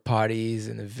for parties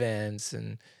and events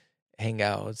and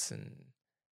hangouts. And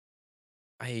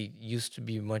I used to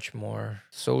be much more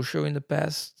social in the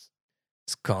past.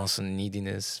 It's constant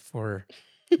neediness for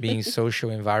being social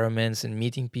environments and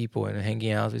meeting people and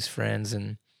hanging out with friends.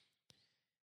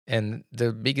 And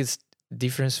the biggest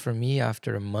difference for me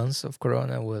after a month of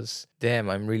Corona was, damn,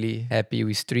 I'm really happy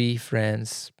with 3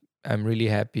 friends. I'm really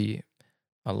happy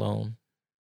alone.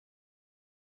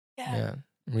 Yeah. Yeah.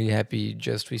 I'm really happy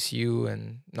just with you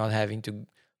and not having to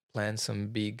plan some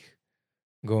big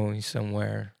going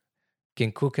somewhere.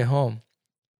 Can cook at home.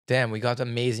 Damn, we got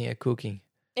amazing at cooking.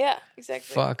 Yeah,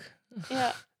 exactly. Fuck.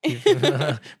 Yeah.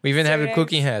 we even have So the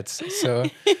cooking nice. hats. So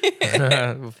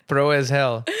pro as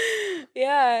hell.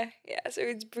 Yeah, yeah. So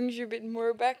it brings you a bit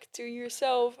more back to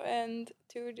yourself and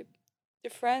to the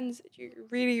friends that you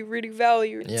really, really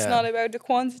value. It's Yeah. not about the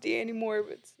quantity anymore,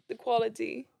 but the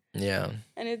quality. Yeah.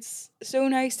 And it's so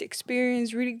nice to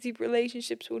experience really deep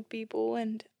relationships with people.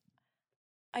 And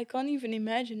I can't even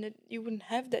imagine that you wouldn't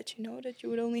have that, you know, that you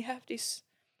would only have these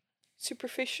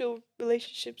superficial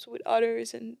relationships with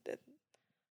others and that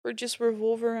were just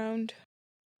revolve around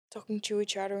talking to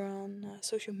each other on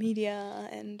social media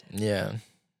and Yeah.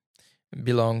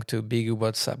 Belong to big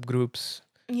WhatsApp groups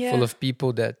yeah, full of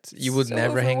people that you would so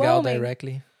never hang out overwhelming.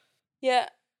 directly. Yeah,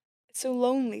 it's so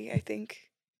lonely, I think.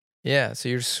 Yeah, so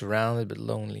you're surrounded but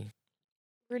lonely.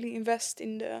 Really invest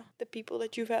in the people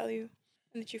that you value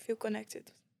and that you feel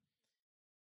connected.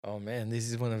 Oh man, this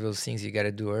is one of those things you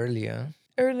gotta do early, huh?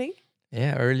 Early?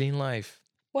 Yeah, early in life.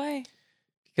 Why?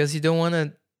 Because you don't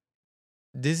wanna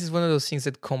this is one of those things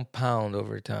that compound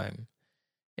over time.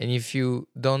 And if you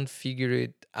don't figure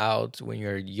it out when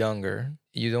you're younger,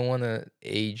 you don't wanna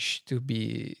age to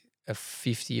be a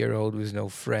 50-year-old with no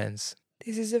friends.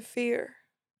 This is a fear.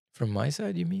 From my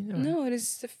side, you mean? Or- No, it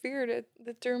is the fear that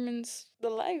determines the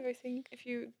life, I think, if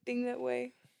you think that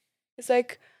way. It's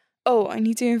like, oh, I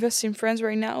need to invest in friends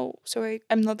right now, so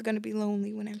I'm not gonna be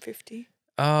lonely when I'm 50.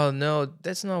 Oh no,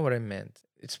 that's not what I meant.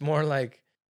 It's more like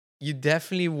you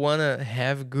definitely wanna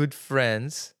have good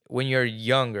friends when you're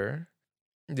younger.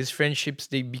 These friendships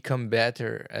they become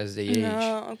better as they age.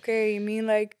 No, okay, you mean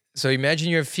like, So imagine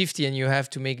you're 50 and you have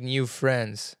to make new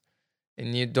friends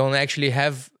and you don't actually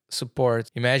have support.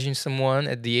 Imagine someone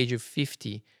at the age of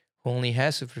 50 who only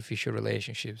has superficial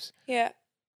relationships. yeah,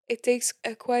 it takes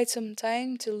quite some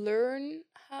time to learn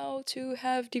how to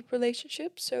have deep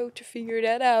relationships. So to figure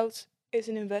that out is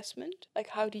an investment. Like,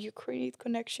 how do you create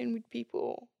connection with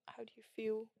people? How do you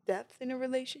feel depth in a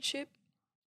relationship?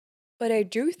 But I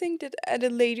do think that at a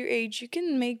later age, you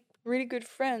can make really good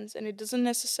friends, and it doesn't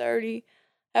necessarily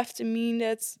have to mean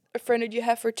that a friend that you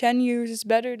have for 10 years is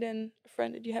better than a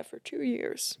friend that you have for 2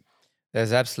 years.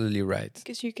 That's absolutely right.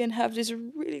 Because you can have this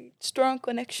really strong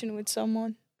connection with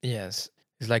someone. Yes.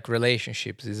 It's like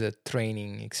relationships is a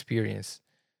training experience.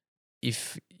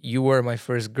 If you were my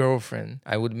first girlfriend,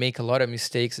 I would make a lot of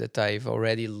mistakes that I've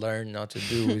already learned not to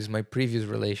do with my previous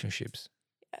relationships.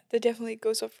 Yeah, that definitely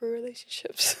goes up for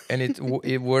relationships. And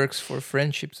it works for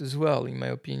friendships as well, in my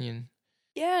opinion.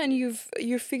 Yeah, and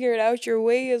you've figured out your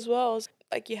way as well.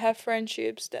 Like you have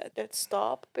friendships that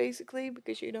stop basically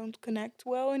because you don't connect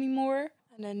well anymore,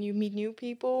 and then you meet new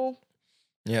people.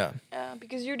 Yeah.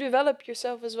 Because you develop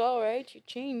yourself as well, right? You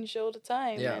change all the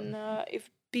time, Yeah. and if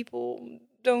people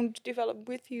don't develop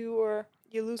with you or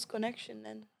you lose connection,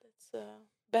 then that's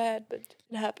bad. But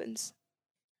it happens.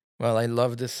 Well, I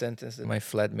love the sentence that my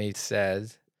flatmate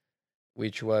said,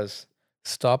 which was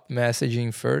stop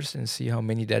messaging first and see how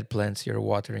many dead plants you're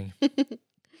watering.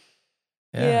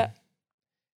 Yeah.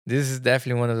 This is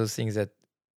definitely one of those things that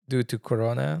due to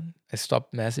Corona, I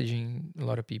stopped messaging a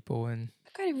lot of people and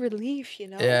Kind of relief, you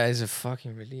know. yeah, it's a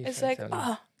fucking relief. It's I like, tell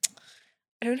you.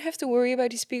 I don't have to worry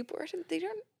about these people.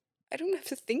 I don't have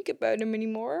to think about them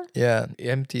anymore. Yeah, it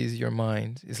empties your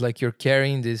mind. It's like you're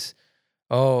carrying this,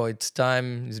 oh, it's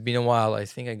time. It's been a while. I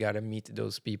think I gotta meet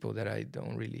those people that I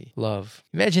don't really love.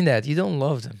 Imagine that. You don't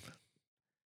love them.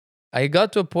 I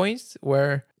got to a point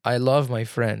where I love my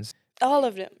friends. All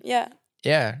of them, yeah.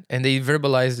 Yeah, and they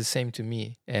verbalize the same to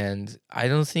me. And I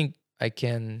don't think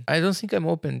I'm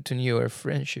open to newer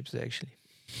friendships actually.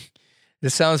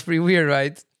 This sounds pretty weird,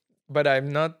 right? But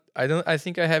I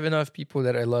think I have enough people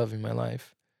that I love in my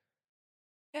life.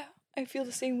 Yeah, I feel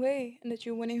the same way, and that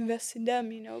you want to invest in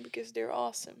them, you know, because they're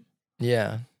awesome.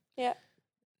 Yeah. Yeah.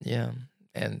 Yeah.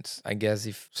 And I guess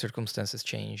if circumstances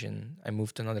change and I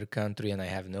move to another country and I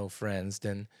have no friends,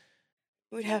 then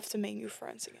We'd have to make new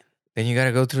friends again. you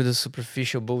gotta go through the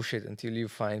superficial bullshit until you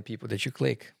find people that you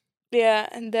click. Yeah,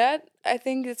 and that I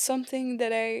think it's something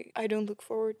that I don't look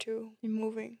forward to in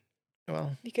moving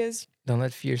Well, because don't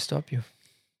let fear stop you.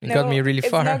 It got me really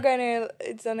far.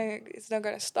 It's not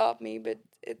gonna stop me, but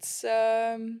it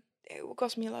will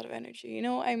cost me a lot of energy. You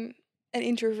know, I'm an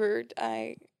introvert.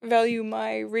 I value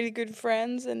my really good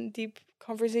friends and deep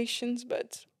conversations,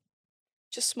 but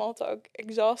just small talk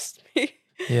exhausts me.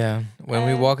 Yeah, when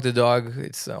we walk the dog,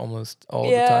 it's almost all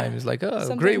the Yeah, time. It's like, oh,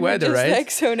 sometimes great I'm weather, just right? like,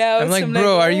 so now I'm like, I'm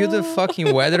bro, are you the "Oh." fucking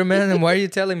weatherman? And why are you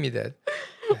telling me that?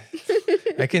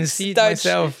 I can see it Dutch.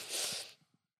 myself.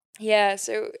 Yeah,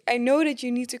 so I know that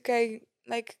you need to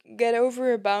get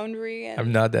over a boundary, and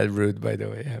I'm not that rude, by the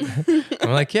way.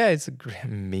 I'm like, yeah, it's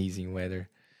amazing weather.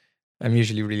 I'm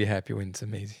usually really happy when it's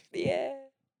amazing. yeah,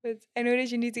 but I know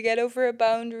that you need to get over a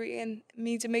boundary and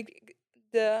me to make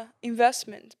the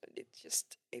investment, but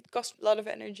it costs a lot of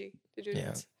energy to do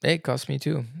Yeah, that. it cost me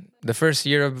too. The first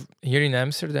year of here in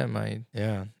Amsterdam,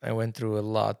 I went through a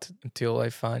lot until I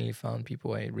finally found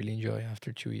people I really enjoy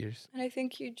after 2 years. And I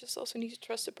think you just also need to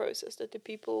trust the process, that the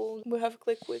people who have a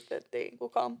click with, that they will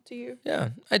come to you. Yeah,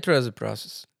 I trust the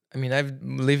process. I mean, I've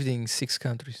lived in 6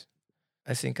 countries.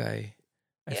 I think I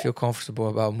Yeah. feel comfortable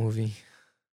about moving.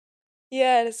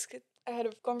 Yeah, that's good. I had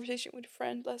a conversation with a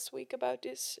friend last week about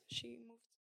this. She moved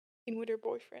in with her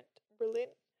boyfriend, Berlin.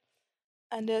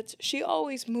 And that she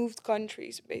always moved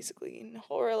countries basically in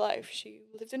all her life. She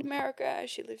lived in America,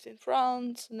 she lived in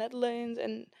France, Netherlands,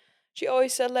 and she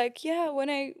always said like, yeah, when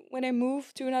I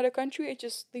move to another country, I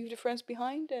just leave the friends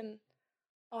behind and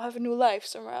I'll have a new life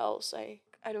somewhere else. I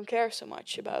don't care so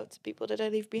much about people that I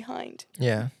leave behind.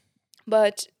 Yeah.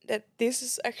 But that this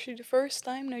is actually the first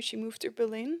time now she moved to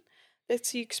Berlin that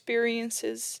she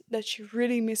experiences that she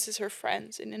really misses her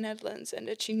friends in the Netherlands, and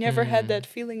that she never had that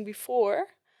feeling before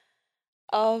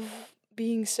of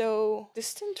being so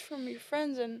distant from your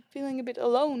friends and feeling a bit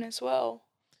alone as well.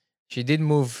 She did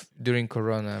move during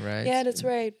Corona, right? Yeah, that's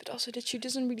right. But also that she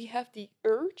doesn't really have the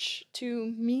urge to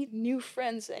meet new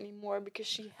friends anymore because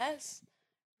she has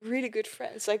really good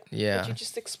friends. Like what Yeah. you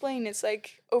just explained, it's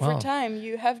like over Wow. time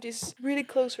you have these really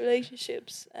close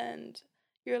relationships and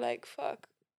you're like, fuck,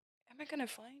 am I gonna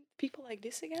find people like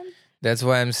this again? That's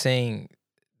why I'm saying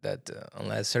that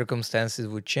unless circumstances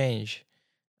would change,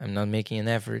 I'm not making an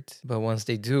effort. But once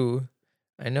they do,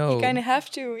 I know. You kind of have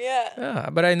to, yeah. Yeah,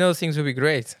 but I know things will be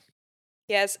great.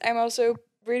 Yes, I'm also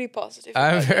really positive.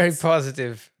 I'm about very this.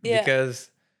 positive Yeah. because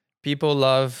people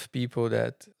love people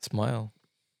that smile.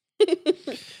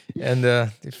 And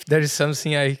if there is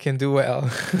something I can do well.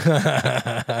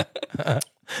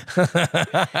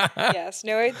 Yes,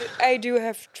 no, I do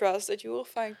have trust that you will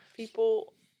find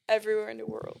people everywhere in the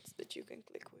world that you can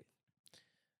click with.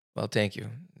 Well, thank you.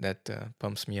 That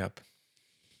pumps me up.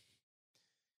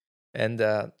 And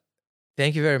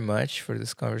thank you very much for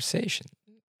this conversation.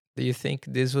 Do you think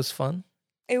this was fun?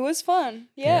 It was fun.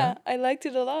 Yeah, I liked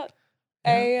it a lot.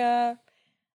 Yeah.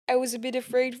 I was a bit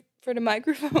afraid for the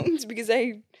microphones because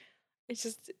it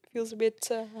just feels a bit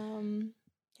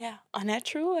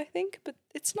unnatural, I think, but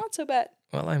it's not so bad.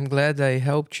 Well, I'm glad I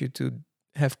helped you to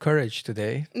have courage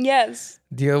today. Yes.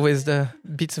 Deal with the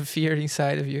bits of fear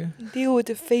inside of you. Deal with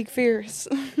the fake fears.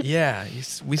 Yeah,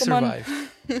 we Come on.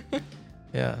 survived.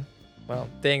 Yeah. Well,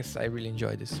 thanks. I really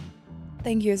enjoyed this.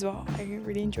 Thank you as well. I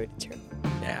really enjoyed it too.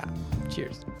 Yeah.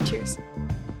 Cheers. Cheers.